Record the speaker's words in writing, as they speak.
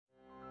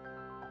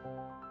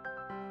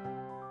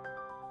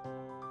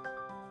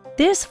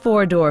This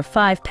four-door,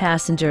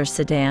 five-passenger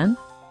sedan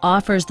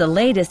offers the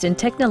latest in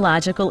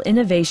technological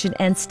innovation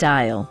and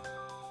style.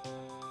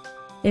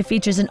 It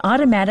features an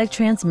automatic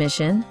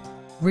transmission,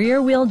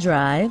 rear-wheel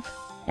drive,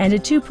 and a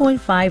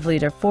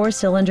 2.5-liter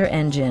four-cylinder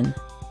engine.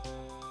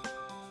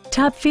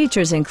 Top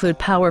features include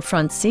power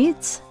front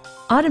seats,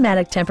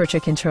 automatic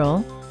temperature control,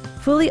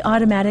 fully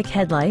automatic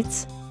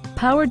headlights,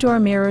 power door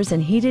mirrors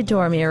and heated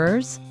door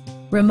mirrors,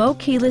 remote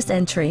keyless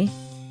entry,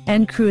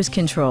 and cruise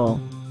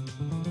control.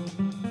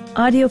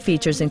 Audio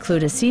features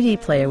include a CD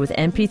player with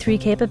MP3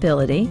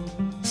 capability,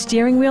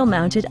 steering wheel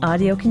mounted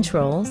audio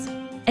controls,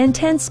 and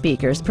 10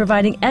 speakers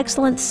providing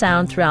excellent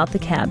sound throughout the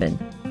cabin.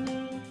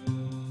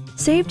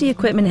 Safety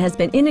equipment has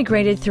been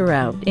integrated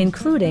throughout,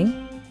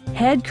 including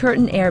head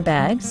curtain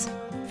airbags,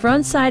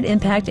 front side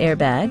impact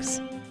airbags,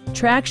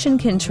 traction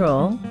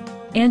control,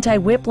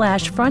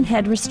 anti-whiplash front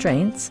head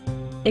restraints,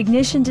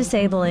 ignition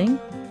disabling,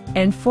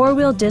 and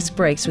four-wheel disc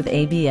brakes with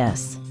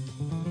ABS.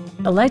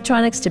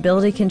 Electronic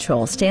stability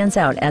control stands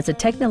out as a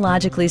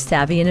technologically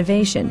savvy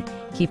innovation,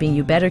 keeping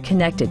you better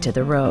connected to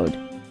the road.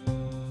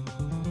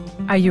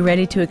 Are you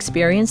ready to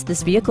experience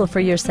this vehicle for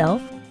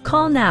yourself?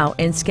 Call now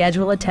and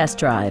schedule a test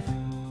drive.